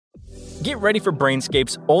Get ready for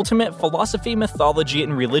Brainscape's ultimate philosophy, mythology,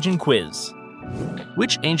 and religion quiz.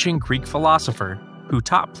 Which ancient Greek philosopher, who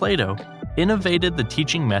taught Plato, innovated the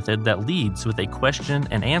teaching method that leads with a question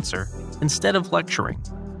and answer instead of lecturing?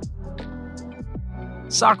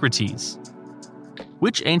 Socrates.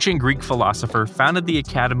 Which ancient Greek philosopher founded the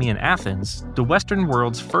Academy in Athens, the Western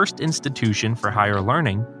world's first institution for higher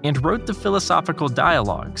learning, and wrote the philosophical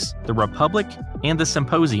dialogues, the Republic and the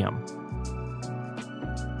Symposium?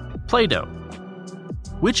 Plato.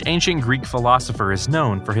 Which ancient Greek philosopher is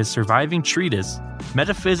known for his surviving treatise,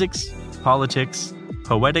 Metaphysics, Politics,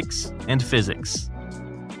 Poetics, and Physics?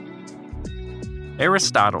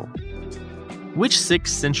 Aristotle. Which 6th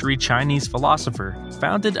century Chinese philosopher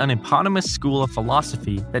founded an eponymous school of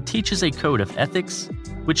philosophy that teaches a code of ethics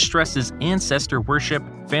which stresses ancestor worship,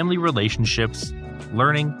 family relationships,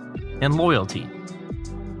 learning, and loyalty?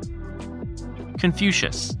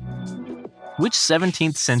 Confucius. Which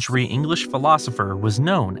 17th century English philosopher was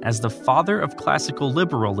known as the father of classical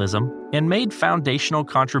liberalism and made foundational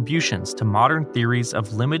contributions to modern theories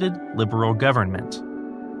of limited liberal government?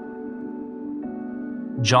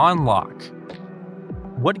 John Locke.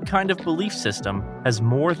 What kind of belief system has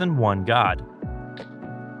more than one god?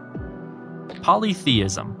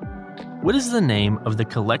 Polytheism. What is the name of the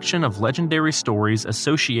collection of legendary stories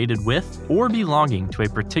associated with or belonging to a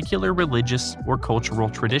particular religious or cultural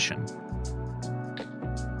tradition?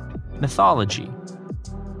 Mythology.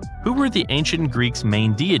 Who were the ancient Greeks'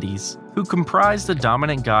 main deities who comprised the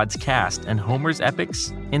dominant gods cast in Homer's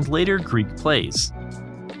epics and later Greek plays?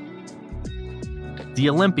 The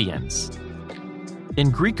Olympians. In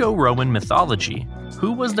Greco-Roman mythology,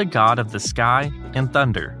 who was the god of the sky and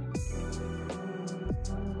thunder?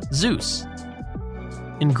 Zeus.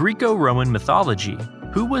 In Greco-Roman mythology,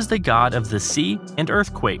 who was the god of the sea and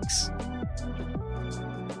earthquakes?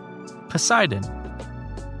 Poseidon.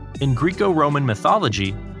 In Greco-Roman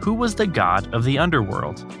mythology, who was the god of the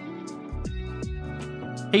underworld?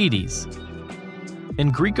 Hades.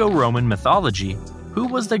 In Greco-Roman mythology, who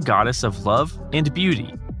was the goddess of love and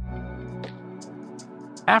beauty?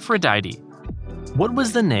 Aphrodite. What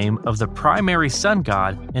was the name of the primary sun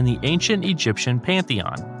god in the ancient Egyptian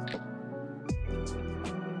pantheon?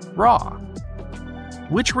 Ra.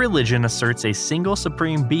 Which religion asserts a single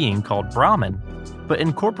supreme being called Brahman, but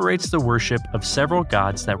incorporates the worship of several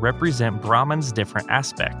gods that represent Brahman's different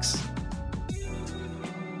aspects?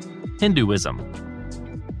 Hinduism.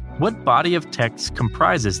 What body of texts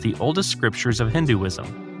comprises the oldest scriptures of Hinduism?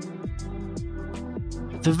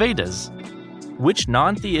 The Vedas. Which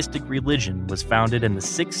non-theistic religion was founded in the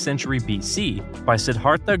 6th century BC by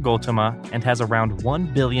Siddhartha Gautama and has around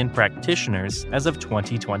 1 billion practitioners as of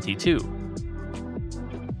 2022?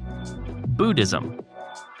 Buddhism.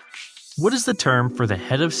 What is the term for the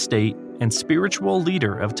head of state and spiritual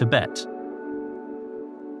leader of Tibet?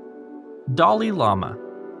 Dalai Lama.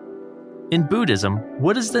 In Buddhism,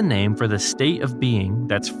 what is the name for the state of being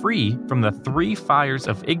that's free from the 3 fires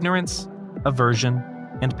of ignorance, aversion,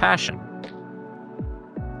 and passion?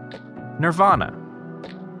 Nirvana.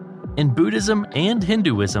 In Buddhism and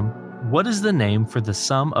Hinduism, what is the name for the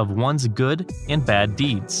sum of one's good and bad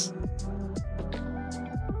deeds?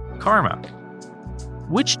 Karma.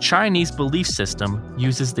 Which Chinese belief system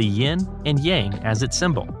uses the yin and yang as its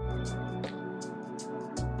symbol?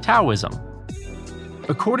 Taoism.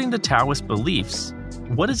 According to Taoist beliefs,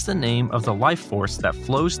 what is the name of the life force that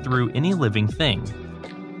flows through any living thing?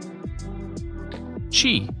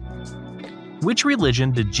 Qi. Which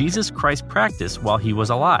religion did Jesus Christ practice while he was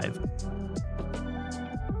alive?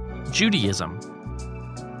 Judaism.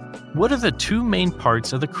 What are the 2 main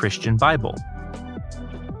parts of the Christian Bible?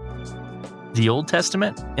 The Old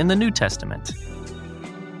Testament and the New Testament.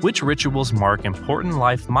 Which rituals mark important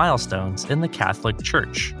life milestones in the Catholic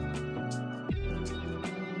Church?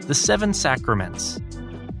 The 7 Sacraments.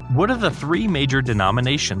 What are the 3 major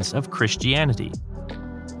denominations of Christianity?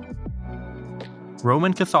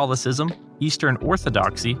 Roman Catholicism, Eastern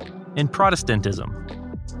Orthodoxy, and Protestantism.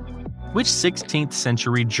 Which 16th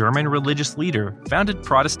century German religious leader founded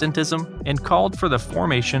Protestantism and called for the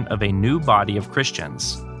formation of a new body of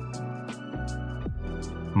Christians?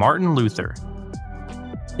 Martin Luther.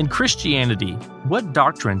 In Christianity, what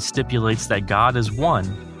doctrine stipulates that God is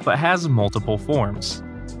one but has multiple forms?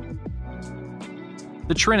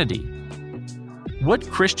 The Trinity. What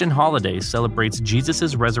Christian holiday celebrates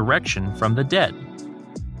Jesus' resurrection from the dead?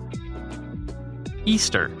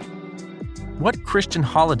 Easter. What Christian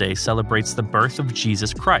holiday celebrates the birth of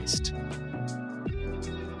Jesus Christ?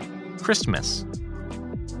 Christmas.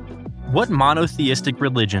 What monotheistic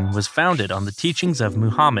religion was founded on the teachings of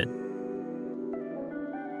Muhammad?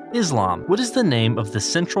 Islam. What is the name of the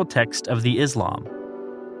central text of the Islam?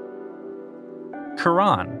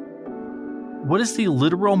 Quran. What is the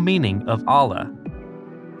literal meaning of Allah?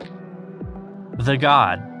 The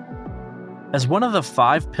God. As one of the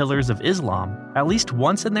 5 pillars of Islam, at least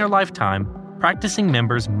once in their lifetime, practicing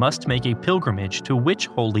members must make a pilgrimage to which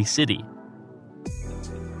holy city?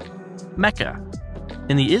 Mecca.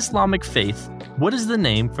 In the Islamic faith, what is the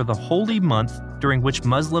name for the holy month during which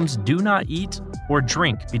Muslims do not eat or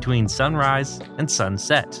drink between sunrise and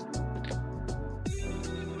sunset?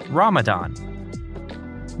 Ramadan.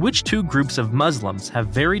 Which 2 groups of Muslims have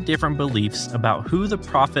very different beliefs about who the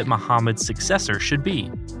Prophet Muhammad's successor should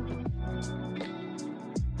be?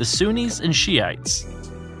 The Sunnis and Shiites.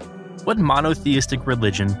 What monotheistic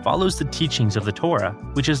religion follows the teachings of the Torah,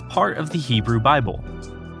 which is part of the Hebrew Bible?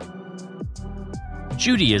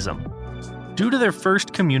 Judaism. Due to their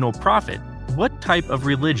first communal prophet, what type of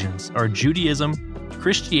religions are Judaism,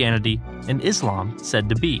 Christianity, and Islam said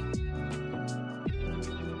to be?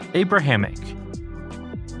 Abrahamic.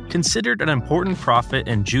 Considered an important prophet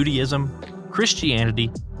in Judaism,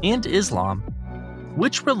 Christianity, and Islam,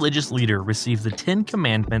 which religious leader received the 10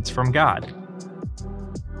 Commandments from God?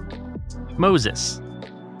 Moses.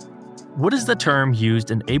 What is the term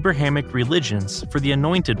used in Abrahamic religions for the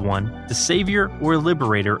Anointed One, the Savior or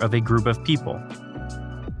Liberator of a group of people?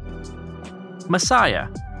 Messiah.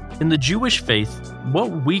 In the Jewish faith,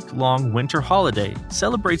 what week-long winter holiday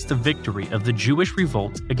celebrates the victory of the Jewish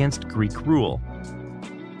revolt against Greek rule?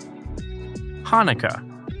 Hanukkah.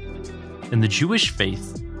 In the Jewish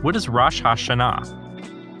faith, what is Rosh Hashanah?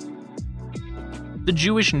 The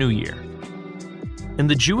Jewish New Year. In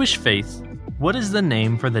the Jewish faith, what is the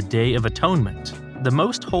name for the Day of Atonement, the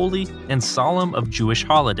most holy and solemn of Jewish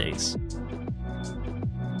holidays?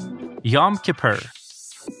 Yom Kippur.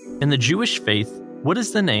 In the Jewish faith, what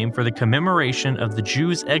is the name for the commemoration of the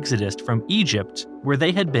Jews' exodus from Egypt, where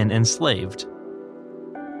they had been enslaved?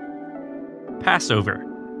 Passover.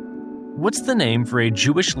 What's the name for a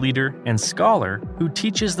Jewish leader and scholar who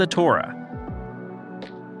teaches the Torah?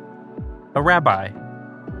 A rabbi.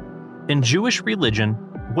 In Jewish religion,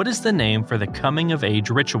 what is the name for the coming-of-age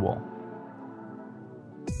ritual?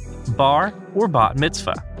 Bar or Bat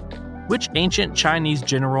Mitzvah. Which ancient Chinese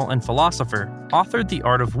general and philosopher authored The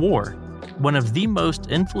Art of War, one of the most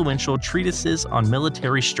influential treatises on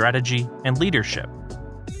military strategy and leadership?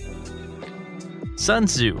 Sun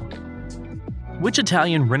Tzu. Which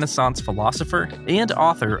Italian Renaissance philosopher and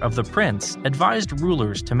author of The Prince advised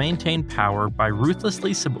rulers to maintain power by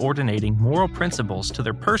ruthlessly subordinating moral principles to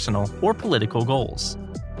their personal or political goals?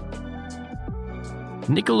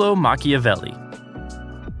 Niccolò Machiavelli.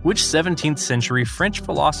 Which 17th century French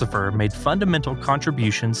philosopher made fundamental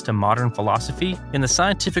contributions to modern philosophy in the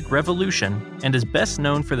scientific revolution and is best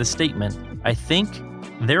known for the statement, "I think,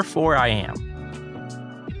 therefore I am"?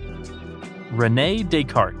 René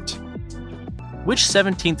Descartes. Which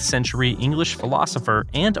 17th century English philosopher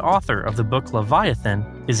and author of the book Leviathan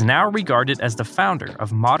is now regarded as the founder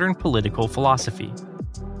of modern political philosophy?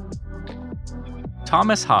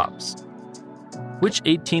 Thomas Hobbes. Which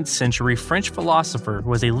 18th century French philosopher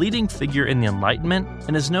was a leading figure in the Enlightenment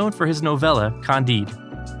and is known for his novella Candide?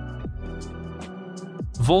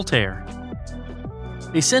 Voltaire.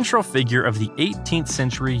 A central figure of the 18th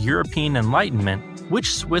century European Enlightenment,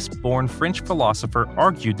 which Swiss-born French philosopher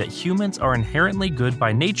argued that humans are inherently good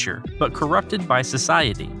by nature but corrupted by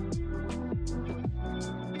society?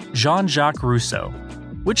 Jean-Jacques Rousseau.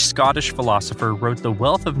 Which Scottish philosopher wrote The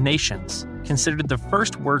Wealth of Nations, considered the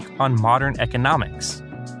first work on modern economics?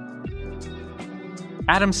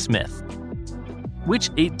 Adam Smith.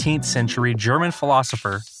 Which 18th century German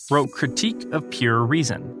philosopher wrote Critique of Pure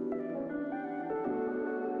Reason?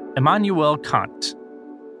 Immanuel Kant.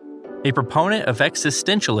 A proponent of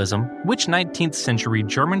existentialism, which 19th century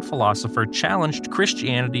German philosopher challenged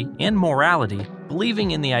Christianity and morality,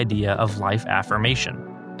 believing in the idea of life affirmation?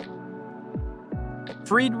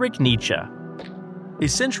 Friedrich Nietzsche. A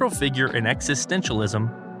central figure in existentialism,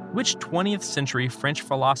 which 20th century French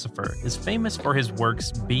philosopher is famous for his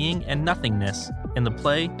works Being and Nothingness in the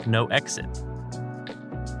play No Exit?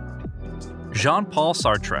 Jean-Paul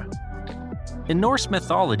Sartre. In Norse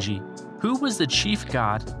mythology, who was the chief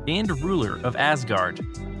god and ruler of Asgard?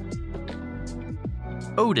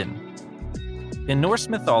 Odin. In Norse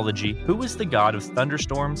mythology, who was the god of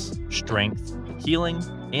thunderstorms, strength, healing,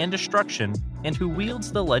 and destruction, and who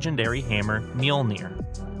wields the legendary hammer Mjolnir?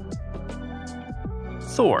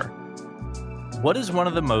 Thor. What is one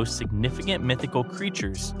of the most significant mythical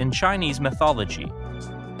creatures in Chinese mythology?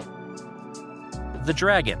 The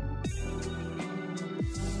dragon.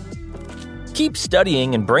 Keep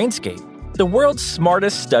studying in Brainscape. the world's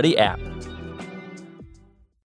smartest study app.